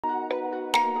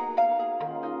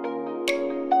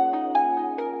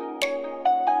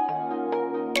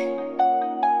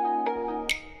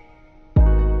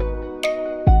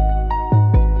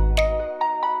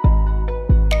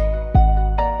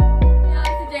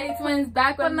Jailyn's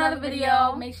back with another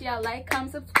video. Make sure y'all like,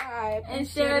 comment, subscribe, and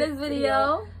share this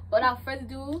video. Without further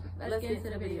ado, let's get into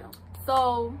the video.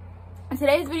 So, in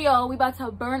today's video, we about to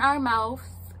burn our mouths.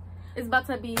 It's about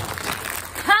to be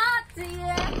hot,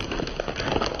 yeah.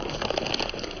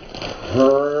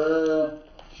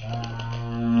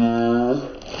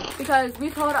 Because we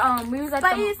told we was at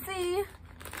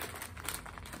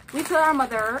we told our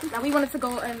mother that we wanted to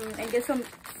go and get some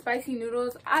spicy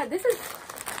noodles.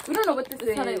 We don't know what this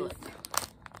is. How they look.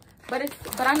 But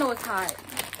I know it's hot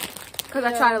because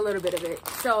I tried a little bit of it.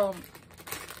 So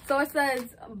it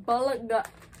says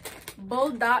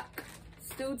bulldog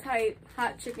stew type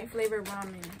hot chicken flavored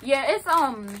ramen. Yeah, it's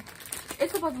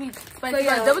supposed to be spicy. So,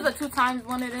 yeah. There was a 2 times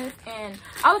one of this, and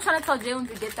I was trying to tell Jailyn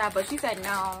to get that, but she said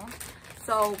no.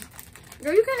 So,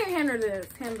 girl, you can't handle this.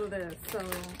 So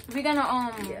we're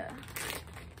gonna yeah.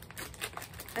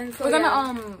 And so we're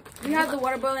gonna we have the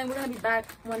water boiling. We're gonna be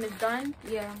back when it's done.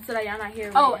 Yeah. So that y'all not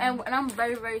here. Oh, and I'm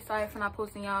very, very sorry for not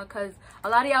posting y'all, because a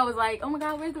lot of y'all was like, oh my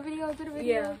god, where's the video?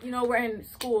 Yeah. You know, we're in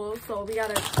school, so we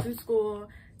gotta do school.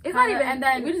 It's not even, and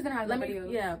then we just didn't have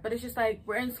videos. Yeah, but it's just like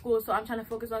we're in school, so I'm trying to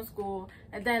focus on school,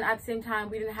 and then at the same time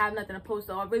we didn't have nothing to post,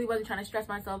 so I really wasn't trying to stress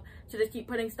myself to just keep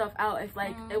putting stuff out if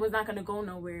like it was not gonna go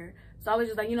nowhere. So I was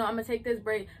just like, you know, I'm gonna take this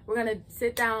break. We're gonna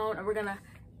sit down and we're gonna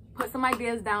put some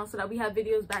ideas down so that we have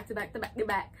videos back to back. Go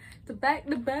back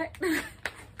to back.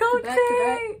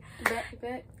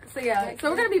 So yeah,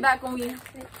 so we're gonna be back when we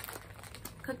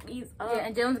cook these up. Yeah,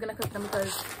 and Jailyn's gonna cook them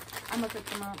because I'm gonna cook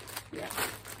them up. Yeah.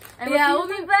 And yeah, we'll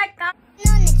be back on the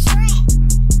track.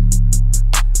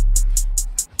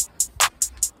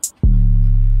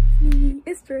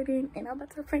 It's Jordan, and I'm about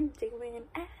to prank Jailyn.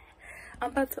 I'm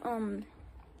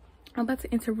about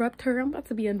to interrupt her. I'm about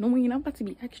to be annoying. I'm about to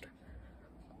be extra.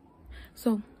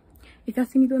 So, if y'all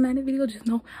see me doing that in the video, just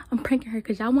know I'm pranking her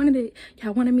because y'all wanted it.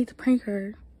 Y'all wanted me to prank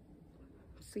her.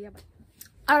 So yeah.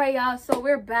 All right, y'all. So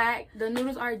we're back. The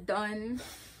noodles are done.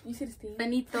 You see the steam?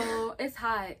 Benito, it's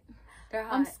hot. They're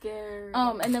hot. I'm scared.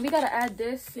 And then we gotta add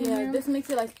this. Yeah, this makes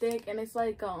it like thick, and it's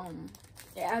like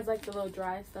it adds like the little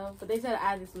dry stuff. But they said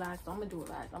add this last, so I'm gonna do it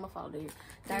last. I'm gonna follow their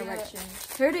directions.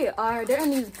 Yeah. Here they are. They're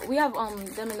in these. We have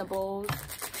them in the bowls.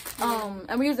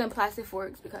 And we're using plastic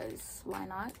forks because why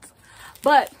not?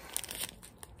 But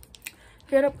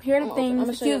here are the things.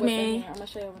 Excuse me. I'm gonna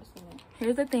show you what's in there.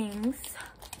 Here's the things.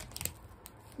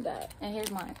 And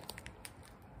here's mine.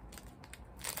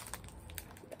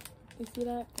 You see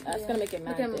that? That's gonna make it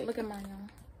mad. Look at mine,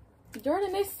 y'all.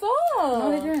 Jordan, they saw.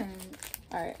 No, they didn't.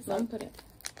 All right, so I'm putting.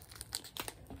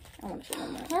 I want to show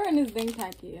them that. Her and this thing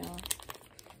tacky, yo.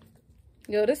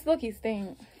 Yo, this Loki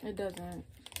stink. It doesn't.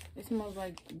 It smells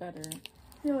like better.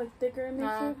 You know, like thicker and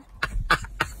makes it.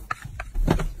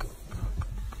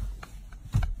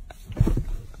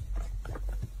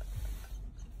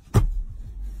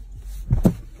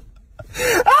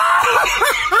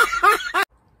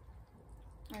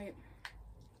 Alright.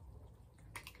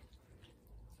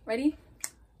 Ready?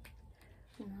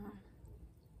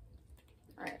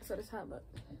 Alright, so this is how it looks.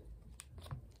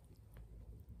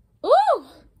 Ooh!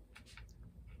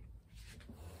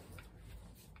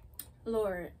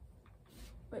 Lord.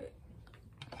 Wait.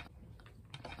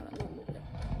 Hold on, move it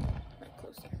right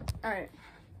closer. Alright.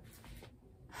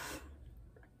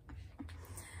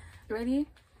 You ready?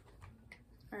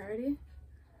 Alright, ready?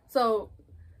 So,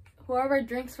 whoever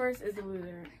drinks first is the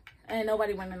loser. And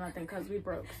nobody winning nothing because we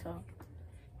broke, so.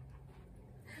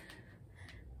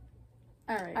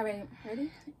 Alright. Alright,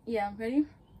 ready? Yeah, ready?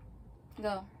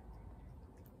 Go.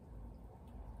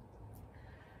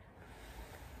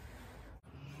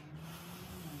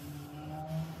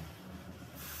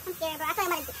 I'm scared, bro. I thought I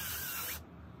might have.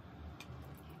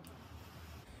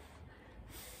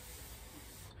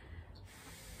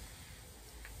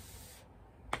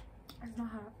 It's not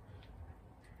hot.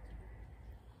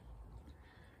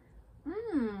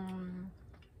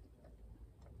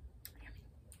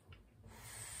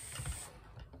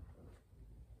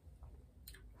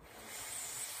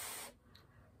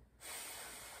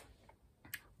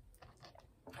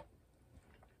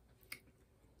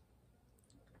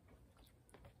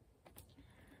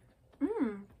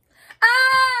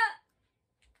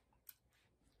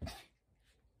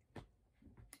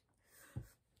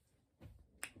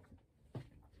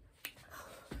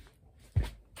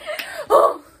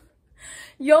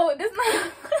 Yo, this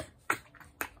not.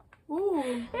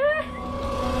 Ooh.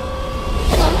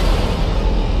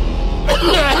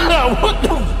 What the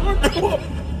fuck?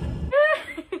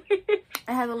 It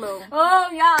has a little. Oh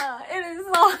yeah, it is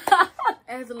so hot.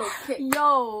 It has a little kick.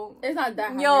 Yo, it's not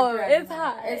that hot. Yo, it's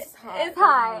hot. It's hot. It's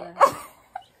hot.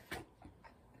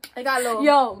 It got a little.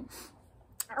 Yo,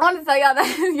 I want to tell y'all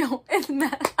that yo, it's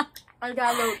not. I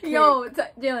got a little kick. Yo,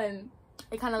 Jailyn.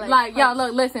 It kind of like y'all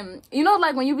look, listen. You know,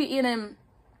 like when you be eating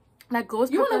like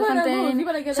ghost pepper or something. You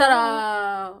better get Shut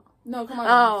up. No, come on.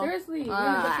 Oh. Seriously, we need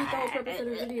to keep the whole purpose of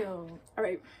the video. All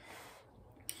right.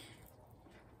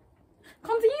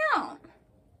 Come down.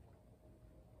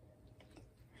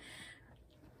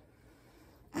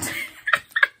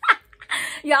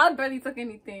 Y'all barely took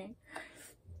anything.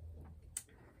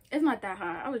 It's not that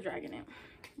hot. I was dragging it,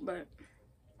 but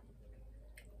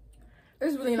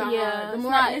it's really not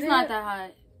hot. It's not that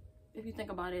hot if you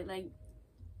think about it. Like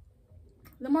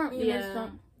the more I eat this,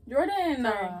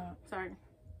 Jordan. Sorry.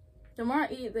 The more I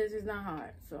eat this, it's not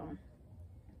hot. So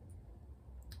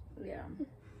yeah.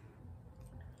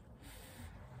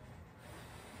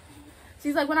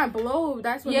 She's like when I blow,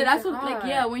 that's when that's what hot.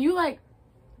 Like when you like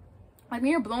when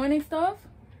you're blowing and stuff,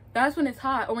 that's when it's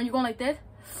hot. Or when you're going like this,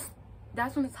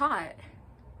 that's when it's hot.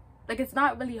 Like it's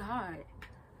not really hot.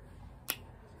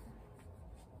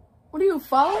 What are you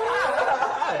following?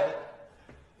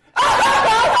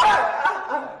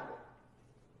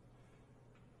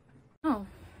 Oh.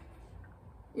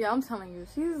 Yeah, I'm telling you,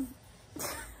 she's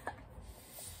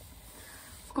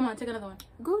come on, take another one.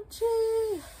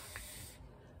 Gucci.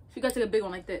 You gotta take a big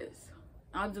one like this.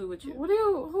 I'll do it with you.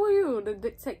 Who are you to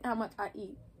dictate how much I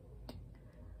eat?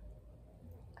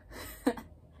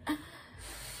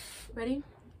 Ready?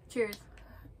 Cheers.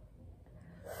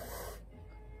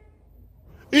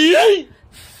 Yay!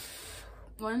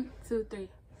 1, 2, 3.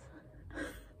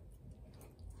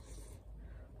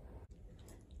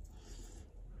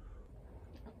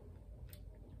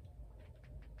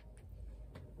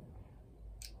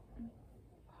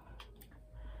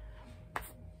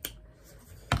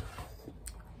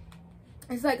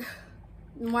 It's like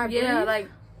when I breathe, like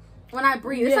when I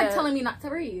breathe, it's like telling me not to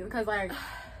breathe because like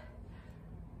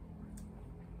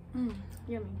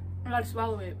yummy. I gotta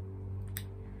swallow it.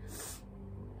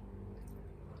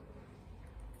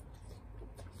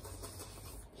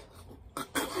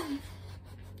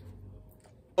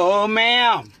 Oh,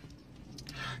 ma'am.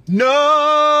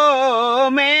 No,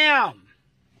 ma'am.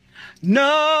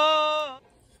 No.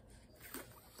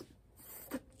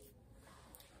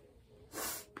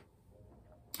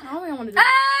 I don't even want to do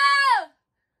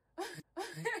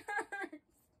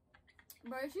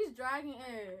Bro, she's dragging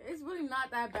it. It's really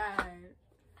not that bad.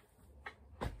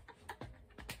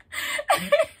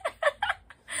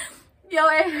 Yo,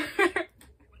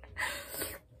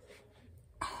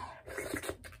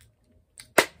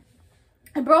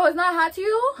 bro, it's not hot to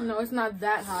you? No, it's not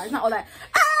that hot. It's not all that.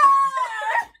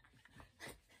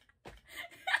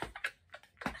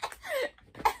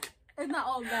 It's not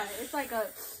all that. It's like a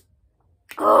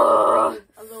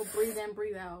little breathe in,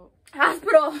 breathe out.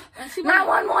 Hospital.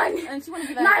 911. And she wanna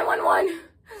be like 911.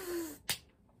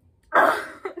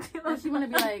 And she wanna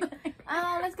be like,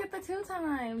 oh, let's get the 2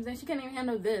 times. And she can't even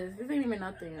handle this. This ain't even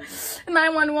nothing.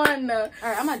 911. All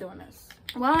right, I'm not doing this.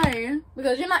 Why?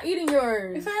 Because you're not eating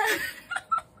yours.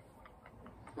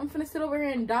 I'm finna sit over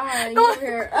here and die. And you over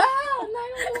here, 911,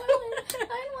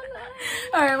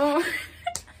 911. All right, well,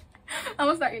 I'm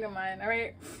gonna start eating mine. All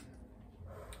right.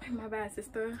 My bad,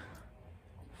 sister.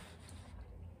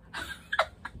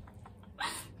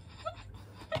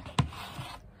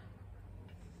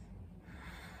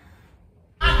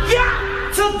 I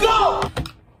got to go.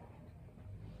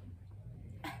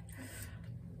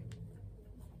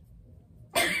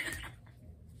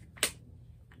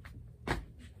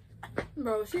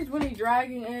 Bro, she's really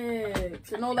dragging it.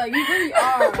 You know, like you really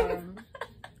are.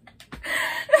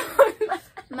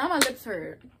 Now my lips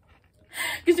hurt.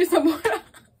 Get you some more.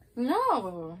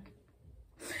 No.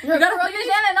 You gotta finish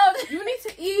it. No, you need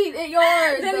to eat it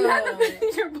yours. Then you have to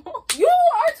finish your bowl. You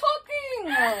are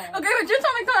talking. Okay, but you're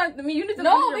telling me you need to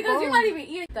no, finish your because bowl. you're not even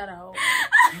eating that out.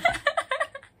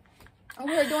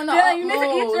 We're doing the yeah, you need to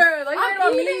eat yours. Like, I'm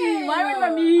about eating. me. Why are you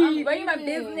about me? Why are you my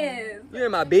business? You're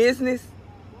in my business?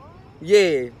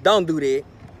 Yeah, don't do that.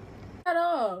 Shut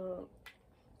up.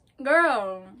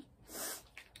 Girl.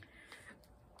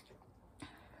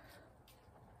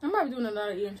 I'm probably doing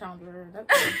another eating challenge with her. That's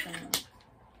what I'm saying.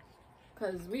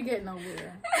 Because we get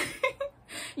nowhere.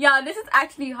 Yeah, this is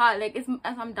actually hot. Like, it's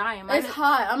as I'm dying. It's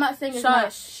hot. I'm not saying it's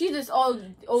not. She's just all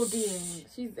ODing.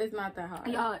 It's not that hot.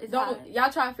 Yeah, it's Don't hot.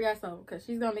 y'all try it for yourself because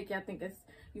she's gonna make y'all think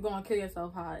you're gonna kill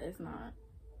yourself hot. It's not.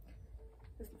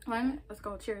 One, let's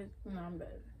go. Cheers. No, I'm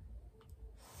bad.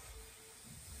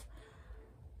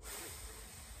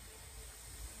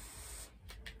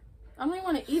 I don't even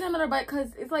want to eat another bite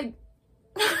because it's like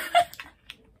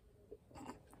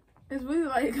it's really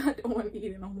like I don't want to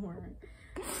eat it no more.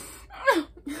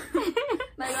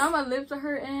 Like now my lips are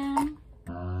hurting.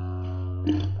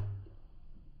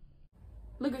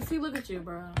 Look at you,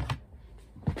 bro.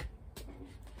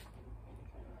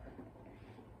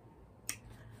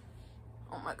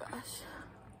 Oh my gosh.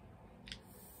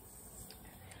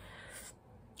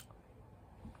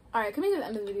 Alright, can we get the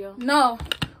end of the video? No.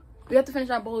 We have to finish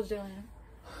our bowls, Jailyn.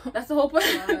 That's the whole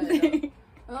point.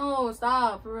 Oh,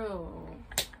 stop, for real.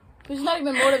 She's not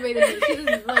even motivated me. She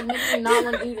just like making me not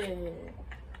want to eat it.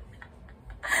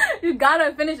 You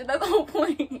gotta finish it. That's the whole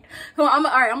point. Come on,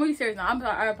 alright, I'm gonna be serious now.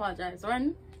 I apologize.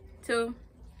 1, 2.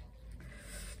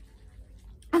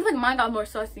 I feel like mine got more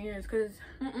sauce than yours, cause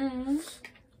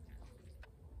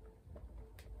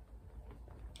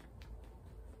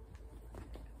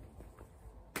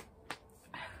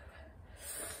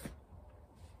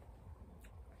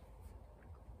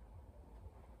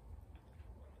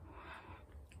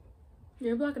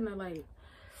You're blocking the light.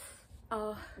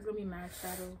 oh, It's gonna be mad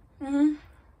shadow.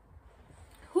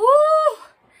 Woo!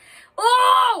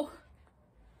 Oh!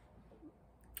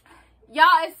 Y'all,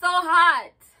 it's so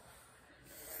hot.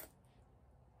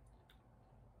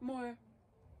 More.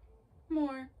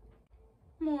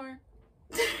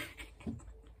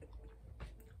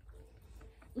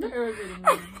 You're irritating me.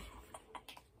 I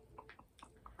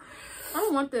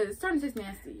don't want this. It's starting to taste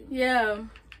nasty. Yeah.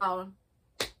 Oh.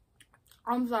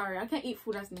 I'm sorry. I can't eat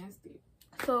food that's nasty.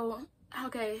 So,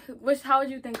 okay. How would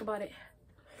you think about it?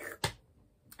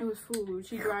 It was food.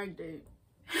 She dragged it.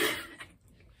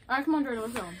 Alright, come on,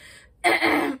 Jordan.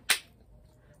 Let's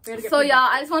go. So, y'all,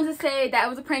 I just wanted to say that it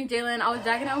was a prank, Jailyn. I was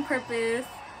dragging it on purpose.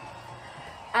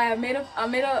 I made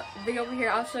a video over here.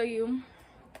 I'll show you.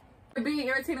 You're being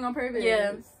irritating on purpose.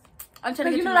 Yeah. I'm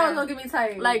trying to get you know that was gonna get me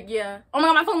tight. Like, yeah. Oh my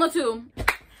god, my phone low too.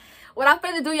 Without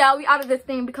further ado, y'all, we out of this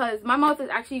thing because my mouth is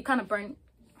actually kind of burnt.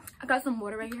 I got some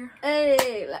water right here.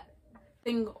 Hey,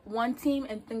 Thing 1 team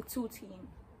and thing 2 team.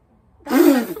 that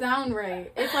doesn't sound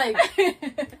right. It's like,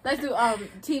 let's do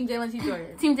Team Jailyn, Team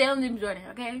Jordan. Team Jailyn, Team Jordan,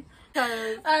 okay?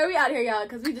 Alright, we out here, y'all,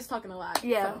 because we just talking a lot.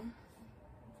 Yeah. So.